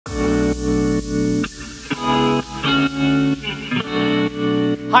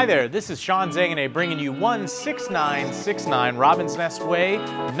Hi there, this is Sean Zanganeh bringing you 16969 Robin's Nest Way,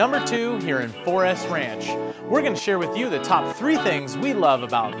 number 2 here in Forest Ranch. We're going to share with you the top 3 things we love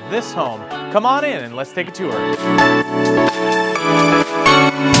about this home. Come on in and let's take a tour.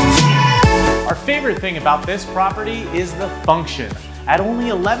 Our favorite thing about this property is the function. At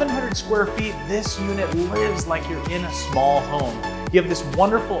only 1,100 square feet, this unit lives like you're in a small home. You have this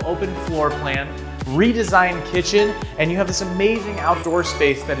wonderful open floor plan, redesigned kitchen, and you have this amazing outdoor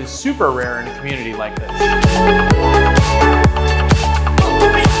space that is super rare in a community like this.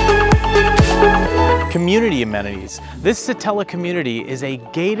 Community amenities. This Sittella community is a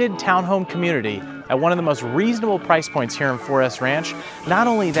gated townhome community at one of the most reasonable price points here in Forest Ranch. Not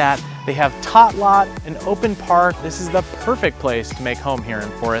only that, they have tot lot, an open park. This is the perfect place to make home here in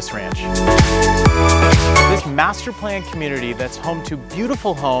Forest Ranch. This master plan community that's home to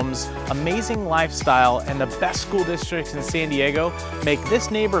beautiful homes, amazing lifestyle, and the best school districts in San Diego make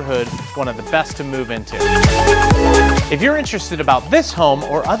this neighborhood one of the best to move into. If you're interested about this home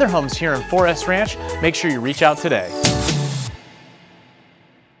or other homes here in Forest Ranch, make sure you reach out today.